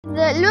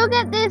Look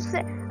at this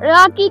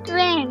rocky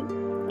terrain.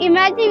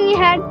 Imagine you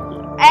had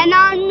an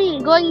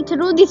army going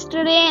through this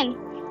terrain,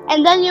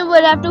 and then you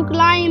would have to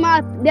climb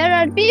up. There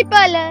are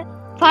people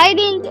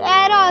firing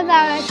arrows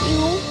at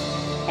you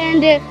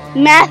and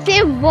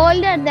massive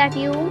boulders at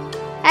you,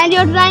 and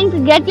you're trying to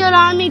get your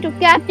army to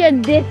capture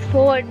this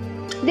fort.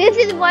 This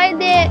is why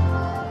they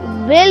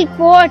build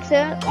forts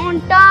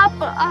on top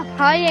of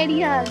high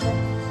areas.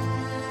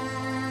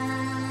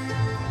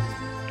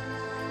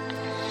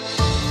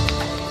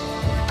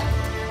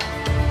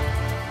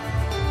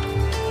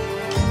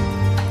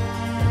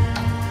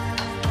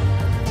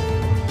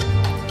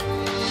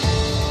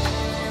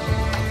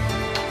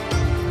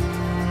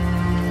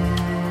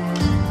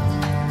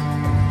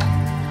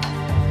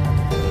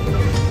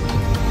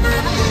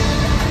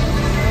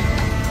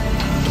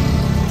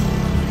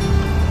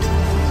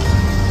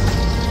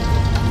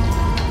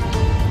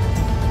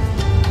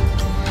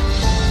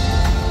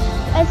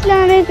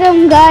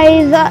 Assalamualaikum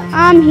guys,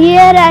 I'm here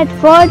at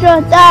Fort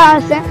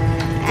Rohtas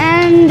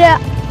and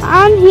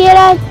I'm here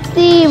at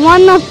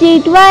one of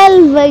the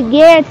 12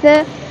 gates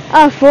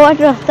of Fort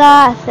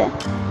Rohtas,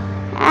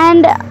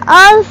 and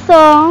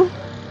also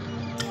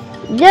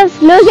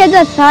just look at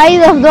the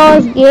size of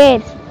those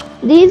gates.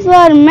 These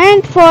were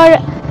meant for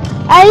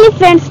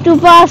elephants to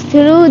pass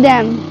through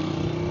them,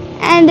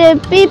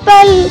 and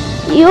people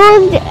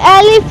used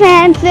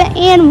elephants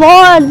in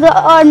wars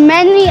or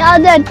many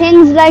other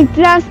things like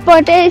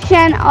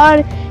transportation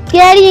or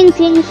carrying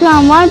things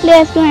from one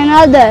place to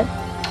another.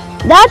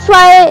 That's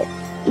why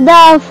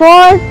the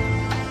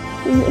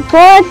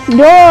fort's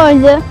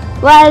doors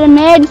were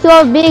made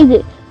so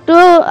big to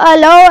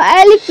allow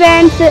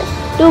elephants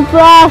to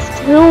pass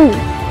through.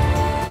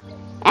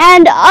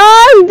 And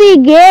all the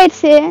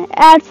gates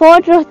at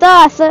Fort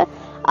Rohtas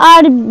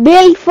are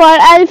built for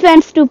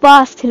elephants to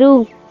pass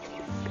through.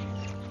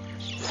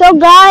 So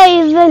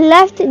guys,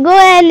 let's go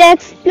and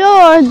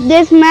explore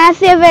this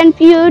massive and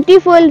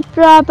beautiful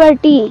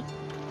property.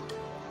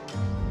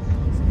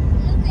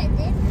 Look at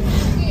this.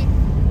 Okay.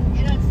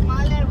 There are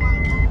smaller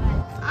ones as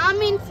well. I'm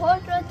in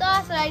Fort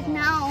Rohtas right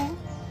now,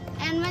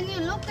 and when you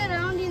look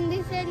around in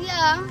this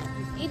area,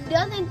 it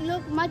doesn't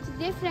look much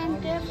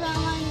different from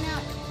an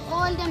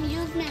old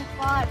amusement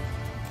park.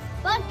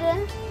 But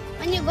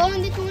when you go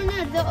in the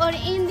corners or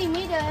in the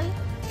middle,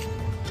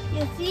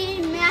 you see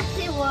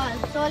massive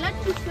walls. So let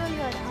me show you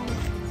around.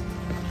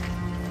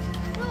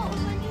 So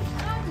when you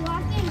start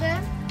walking,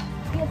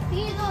 you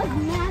see those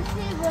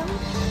massive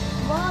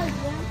walls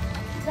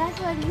that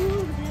were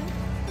used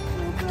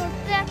to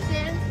protect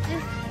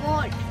this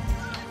fort.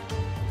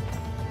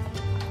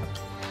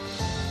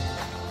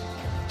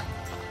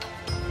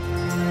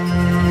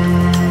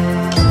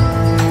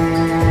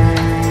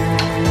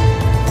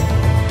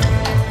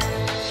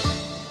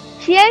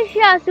 Sher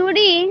Shah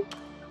Suri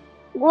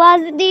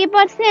was the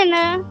person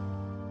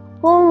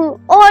who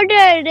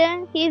ordered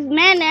his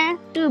men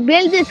to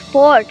build this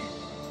fort,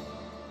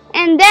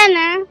 and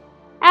then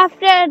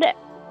after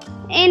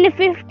in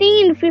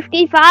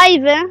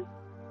 1555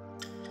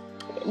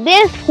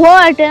 this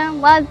fort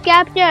was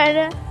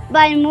captured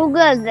by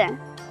Mughals,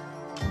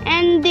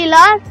 and the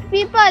last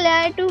people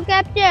to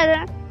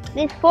capture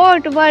this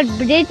fort were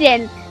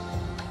Britons.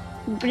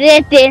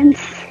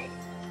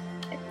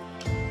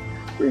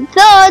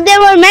 So there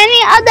were many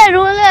other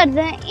rulers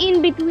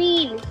in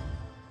between,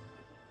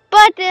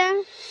 but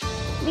the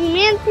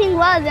main thing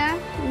was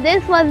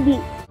this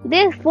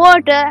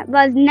fort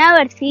was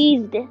never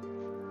seized.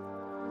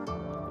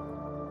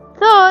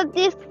 So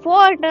this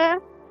fort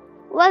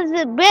was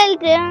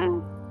built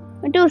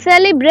to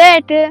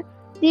celebrate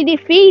the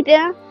defeat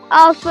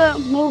of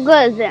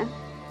Mughals.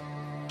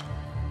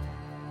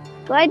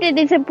 Quite a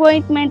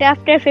disappointment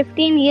after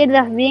 15 years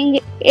of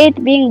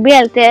being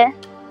built.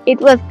 It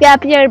was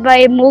captured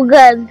by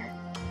Mughals,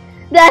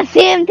 the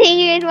same thing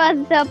it was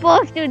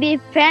supposed to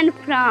defend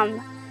from.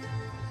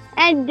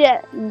 And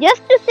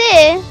just to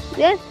say,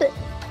 this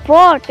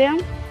fort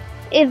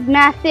is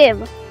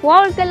massive,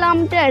 4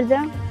 kilometers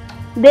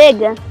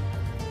big.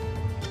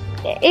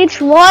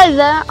 Its walls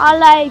are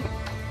like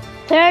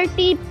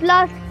 30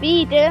 plus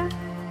feet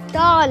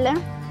tall,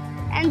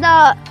 and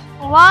the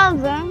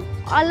walls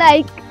are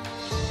like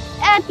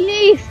at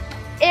least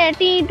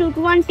 18 to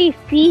 20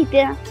 feet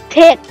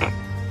thick.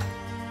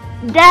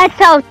 That's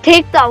how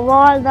thick the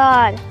walls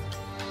are.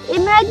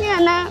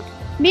 Imagine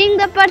being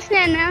the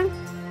person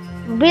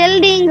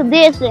building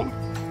this.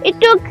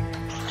 It took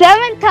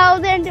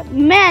 7,000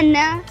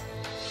 men.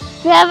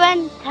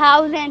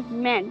 7,000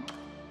 men.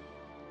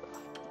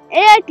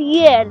 8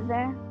 years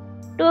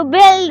to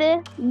build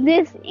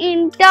this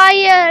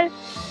entire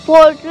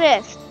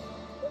fortress.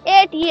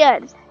 8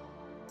 years.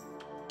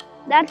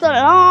 That's a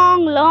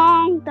long,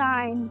 long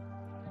time.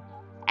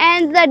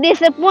 And the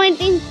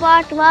disappointing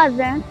part was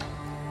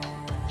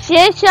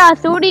Sher Shah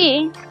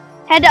Suri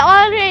had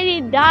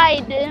already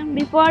died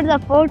before the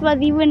fort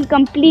was even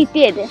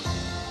completed.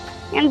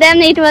 And then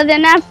it was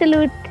an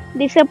absolute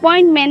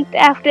disappointment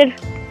after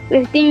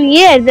 15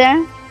 years.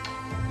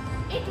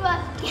 It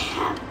was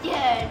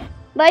captured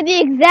by the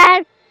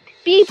exact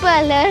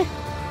people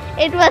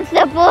it was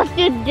supposed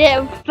to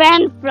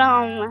defend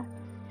from.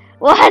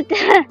 What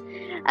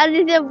a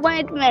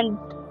disappointment.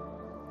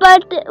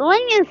 But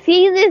when you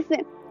see this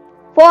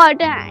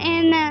fort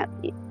in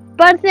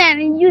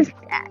person, you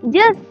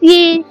just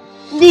see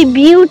the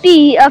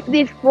beauty of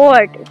this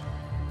fort.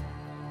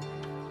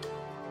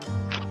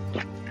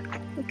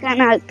 You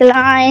cannot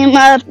climb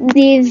up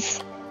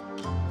these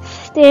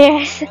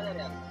stairs.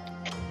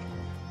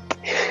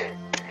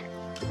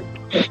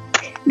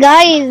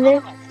 Guys,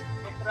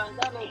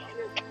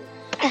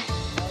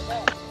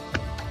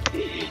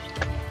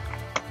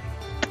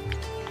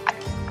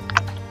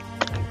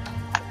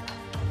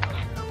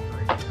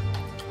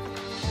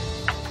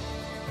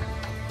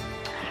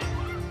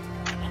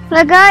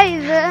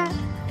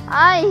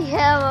 I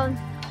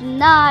have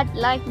not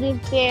liked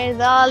these stairs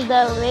all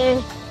the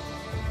way.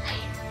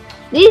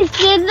 These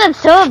stairs are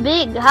so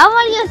big. How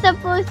are you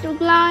supposed to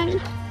climb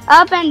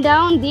up and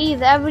down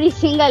these every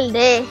single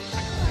day?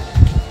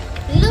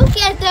 Look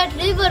at that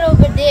river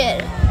over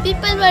there.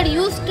 People were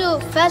used to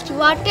fetch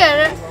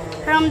water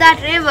from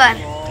that river.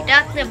 He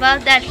talks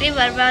about that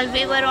river while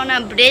we were on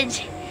a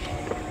bridge.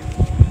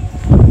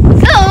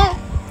 So,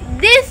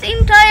 this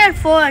entire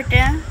fort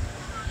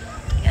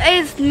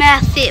is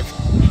massive.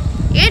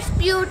 It's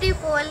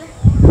beautiful.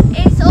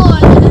 It's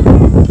old.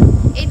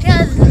 It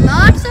has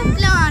lots of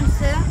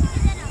plants.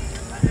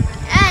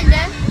 And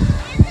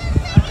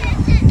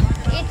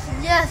it's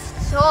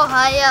just so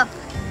high up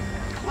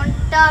on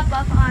top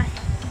of a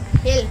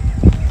hill.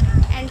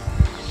 And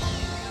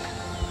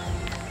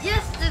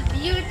just the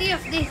beauty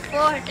of this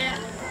fort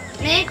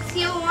makes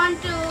you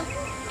want to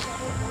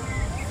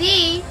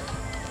see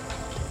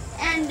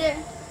and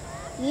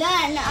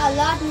learn a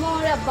lot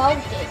more about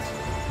it.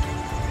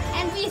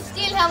 And we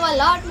still have a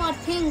lot more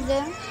things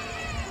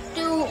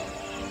to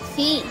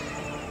see,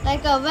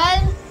 like a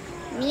well,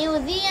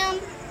 museum,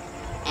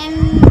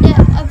 and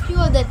a few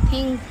other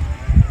things.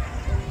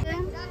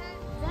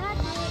 That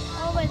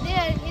over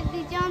there is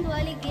the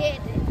Bowali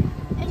gate.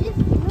 And just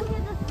look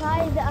at the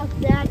size of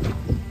that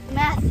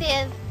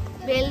massive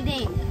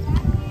building.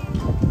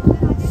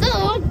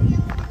 So,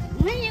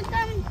 when you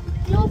come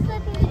closer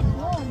to the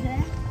road,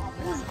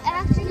 you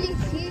actually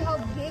see how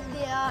big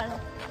they are.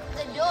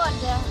 The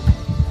doors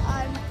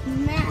are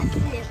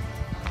massive.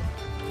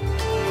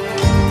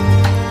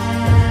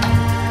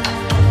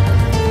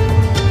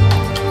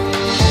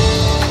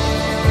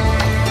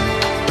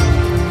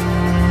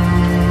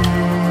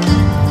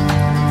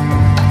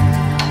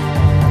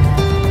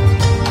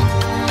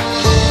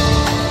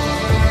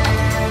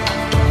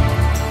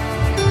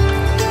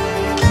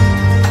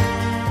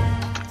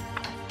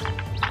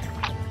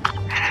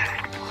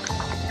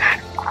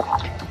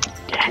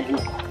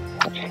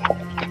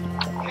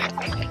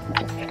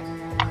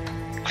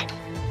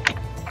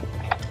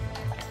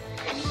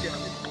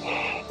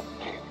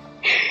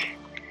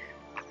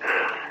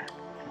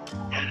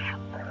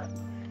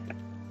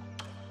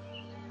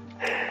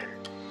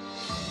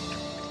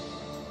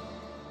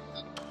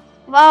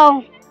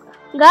 Wow,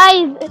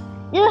 guys,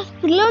 just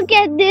look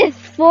at this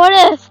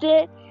forest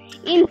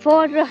in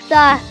Fort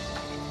Rohtas.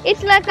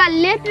 It's like a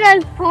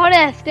literal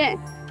forest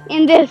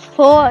in this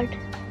fort.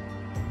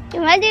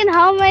 Imagine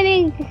how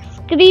many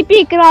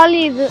creepy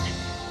crawlies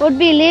would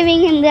be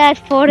living in that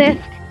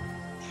forest.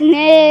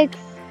 Snakes,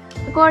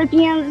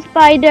 scorpions,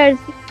 spiders.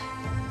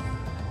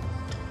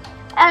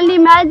 And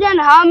imagine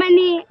how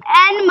many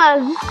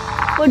animals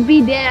would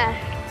be there.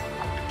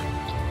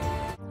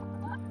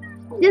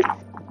 Just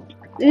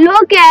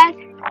look at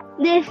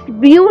this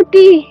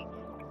beauty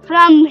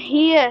from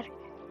here,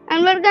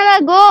 and we're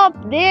gonna go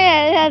up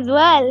there as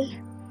well.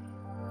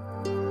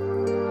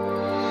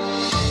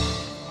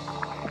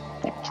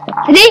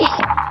 See?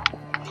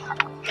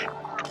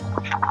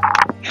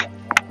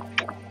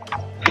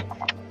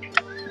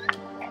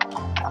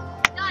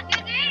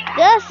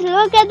 Just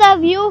look at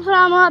the view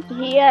from up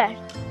here.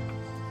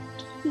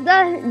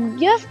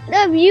 Just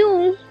the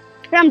view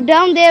from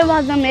down there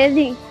was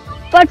amazing,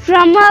 but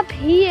from up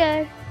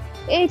here,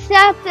 it's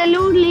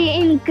absolutely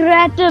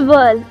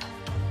incredible.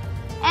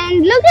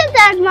 And look at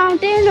that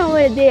mountain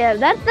over there.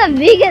 That's the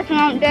biggest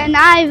mountain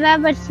I've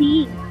ever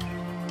seen.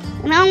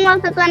 And I'm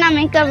also gonna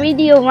make a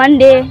video one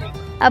day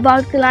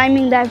about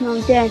climbing that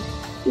mountain,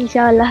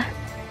 inshallah.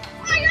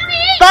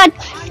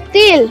 But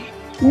still,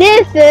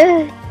 this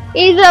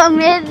is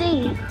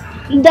amazing.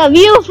 The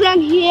view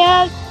from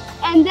here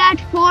and that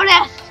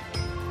forest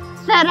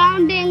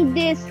surrounding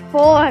this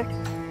fort,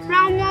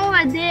 from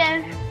over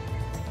there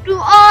to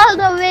all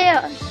the way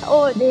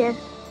over there.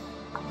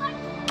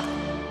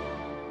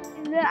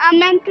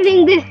 I'm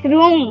entering this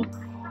room,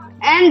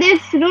 and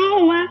this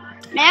room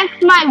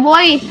makes my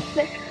voice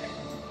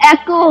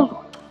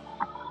echo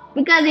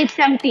because it's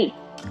empty.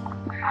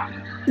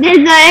 There's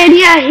an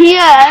area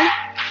here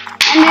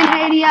and an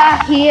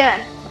area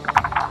here.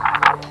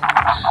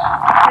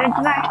 Let's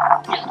try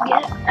to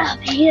get up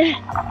here.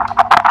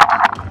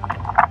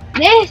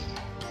 This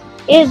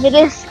is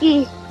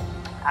risky.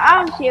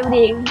 I'm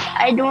shivering.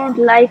 I don't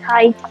like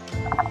heights.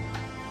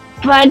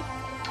 But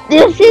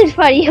this is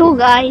for you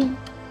guys.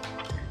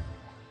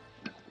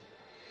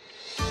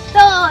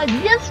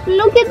 just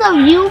look at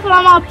the view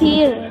from up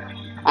here.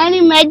 And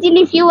imagine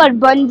if you were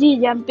bungee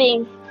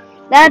jumping.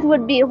 That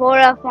would be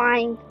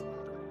horrifying.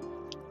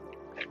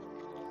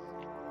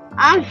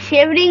 I'm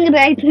shivering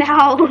right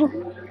now.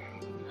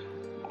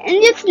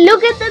 And just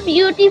look at the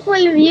beautiful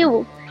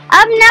view.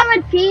 I've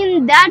never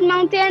seen that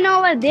mountain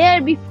over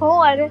there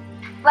before.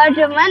 But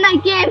when I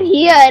came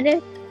here,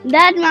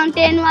 that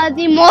mountain was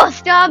the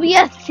most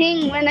obvious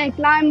thing when I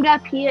climbed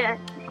up here.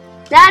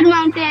 That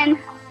mountain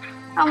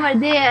over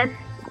there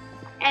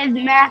is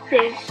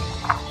massive.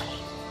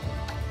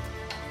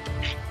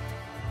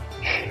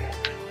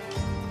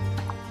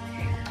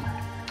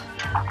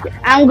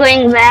 I'm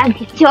going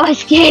back. It's so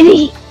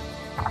scary.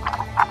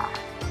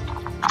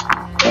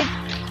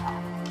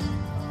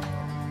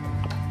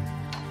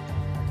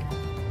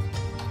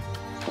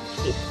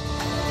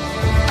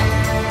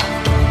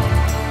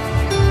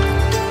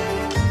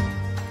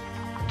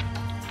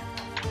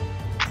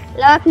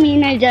 Lock me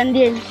in a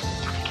dungeon.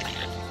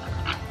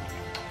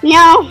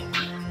 No,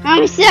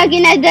 I'm stuck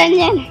in a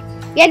dungeon.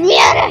 Get me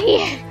out of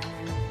here.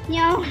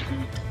 No.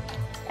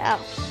 Oh,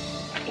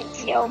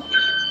 it's so.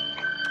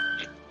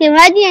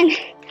 Imagine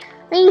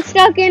being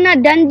stuck in a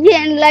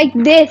dungeon like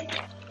this.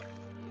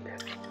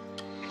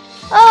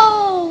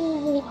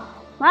 Oh,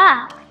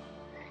 wow.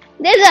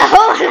 There's a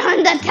hole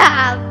on the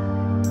top.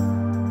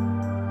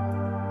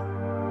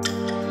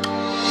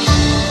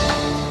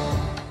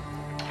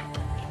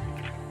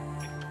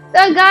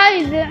 So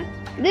guys,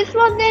 this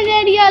was an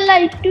area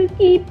like to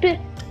keep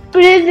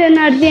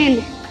prisoners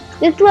in.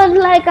 This was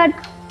like a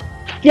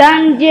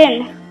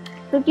dungeon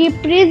to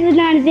keep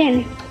prisoners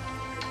in.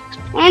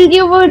 And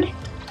you would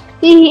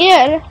see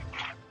here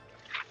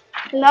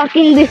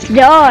locking this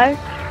door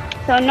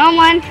so no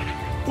one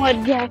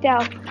would get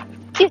out.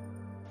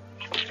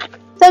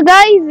 So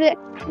guys,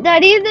 the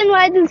reason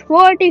why this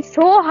fort is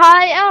so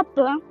high up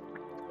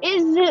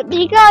is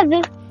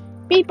because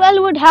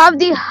people would have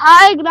the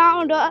high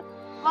ground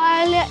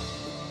while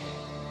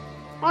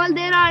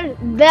there are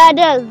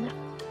battles.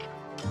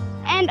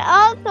 And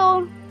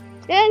also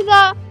there's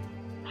a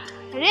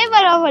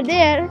river over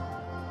there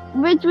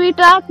which we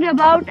talked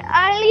about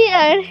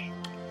earlier,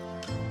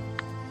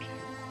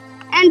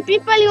 and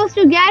people used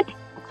to get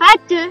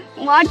fetch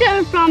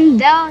water from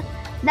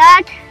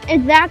that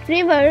exact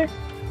river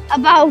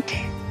about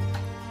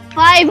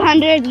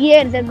 500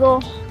 years ago.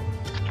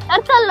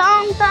 That's a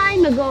long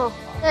time ago.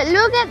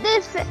 Look at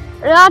this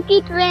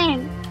rocky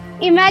terrain.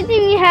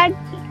 Imagine you had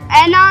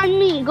an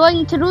army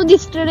going through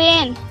this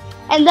terrain,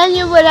 and then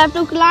you would have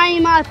to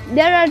climb up.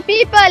 There are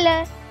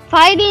people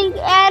firing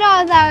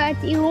arrows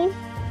at you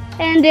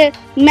and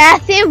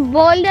massive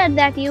boulders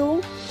at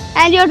you,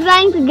 and you're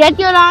trying to get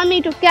your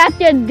army to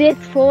capture this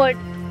fort.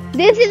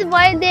 This is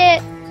why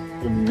they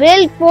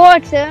build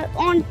forts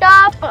on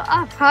top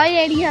of high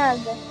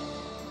areas.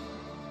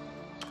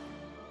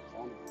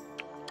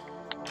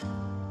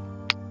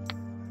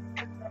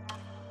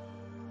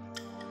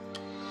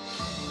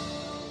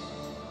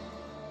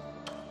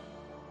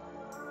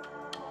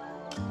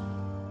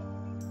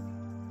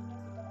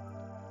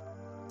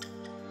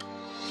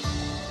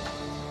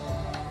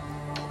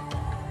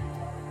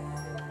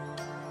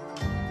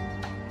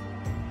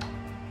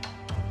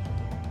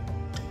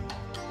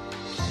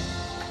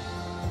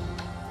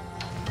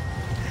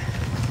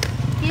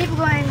 Keep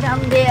going down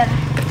there.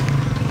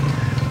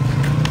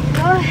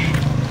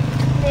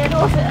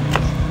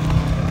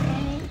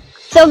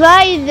 So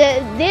guys,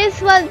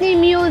 this was the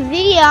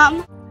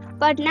museum,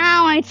 but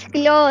now it's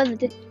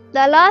closed.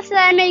 The last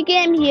time I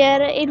came here,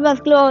 it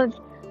was closed.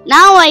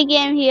 Now I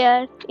came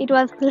here, it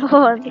was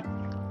closed.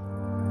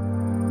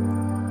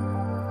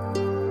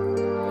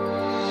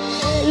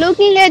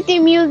 Looking at the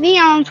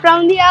museum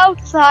from the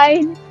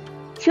outside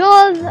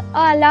shows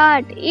a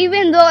lot,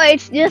 even though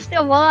it's just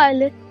a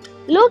wall.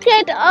 Look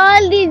at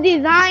all the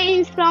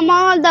designs from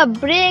all the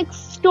bricks,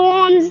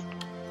 stones,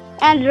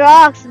 and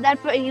rocks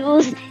that were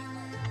used.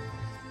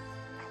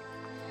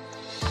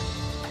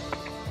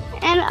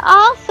 And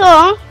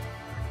also,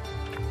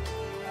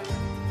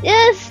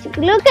 just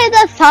look at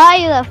the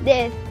size of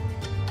this.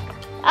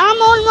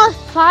 I'm almost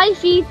 5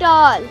 feet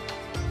tall,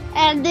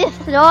 and this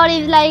floor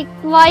is like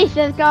twice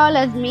as tall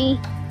as me.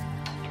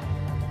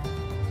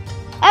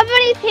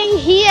 Everything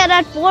here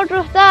at Fort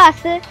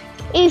Rohtas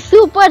is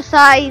super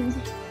sized.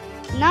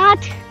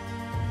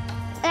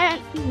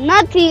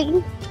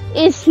 Nothing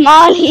is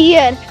small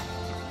here.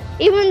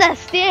 Even the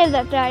stairs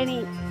are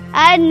tiny.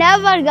 I had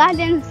never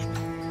gotten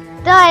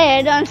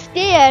tired on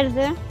stairs,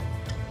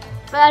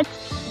 but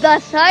the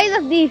size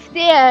of these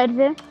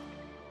stairs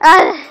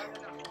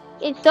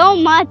is so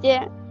much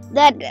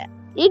that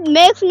it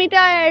makes me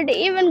tired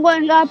even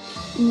going up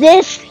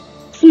this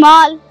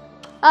small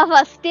of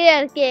a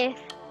staircase.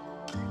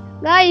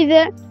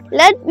 Guys,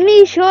 let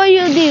me show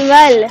you the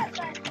well.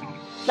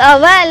 The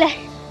well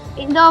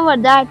is over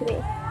that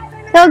way.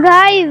 So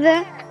guys,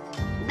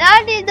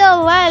 that is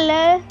the well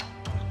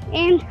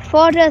in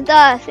Fort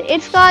Rohtas.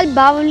 It's called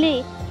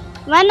Bowali.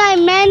 When I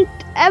meant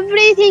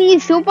everything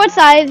is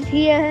supersized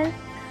here,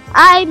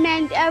 I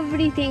meant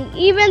everything.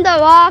 Even the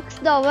rocks,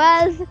 the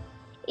wells,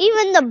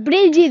 Even the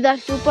bridges are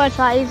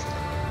supersized.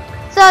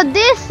 So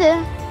this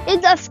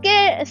is a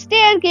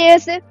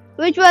staircase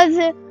which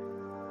was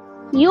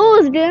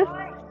used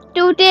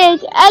to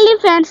take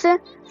elephants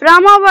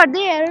from over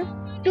there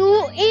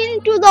to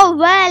into the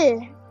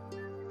well.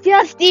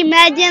 Just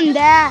imagine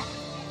that.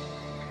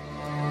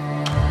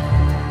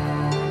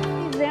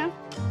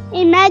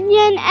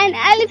 Imagine an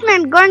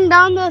elephant going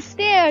down the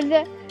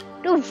stairs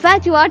to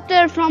fetch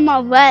water from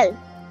a well.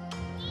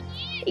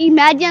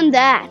 Imagine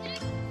that.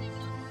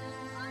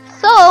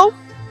 So,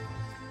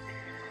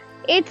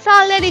 it's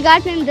already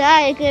gotten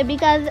dark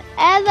because,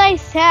 as I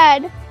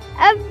said,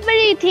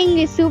 everything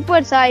is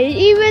supersized.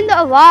 Even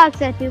the walks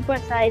are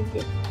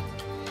supersized.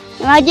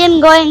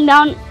 Imagine going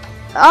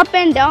up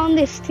and down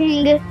this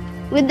thing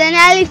with an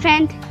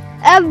elephant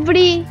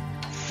every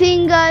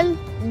single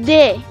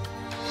day.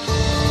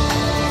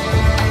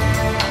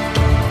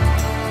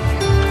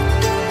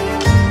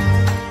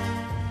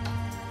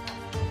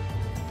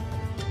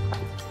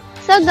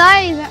 So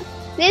guys,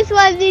 this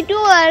was the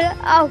tour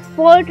of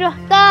Fort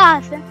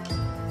Rohtas,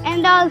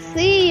 and I'll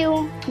see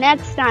you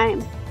next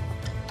time.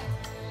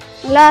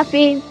 Allah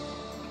Hafiz.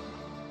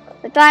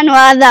 Zaka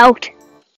Nawaz out.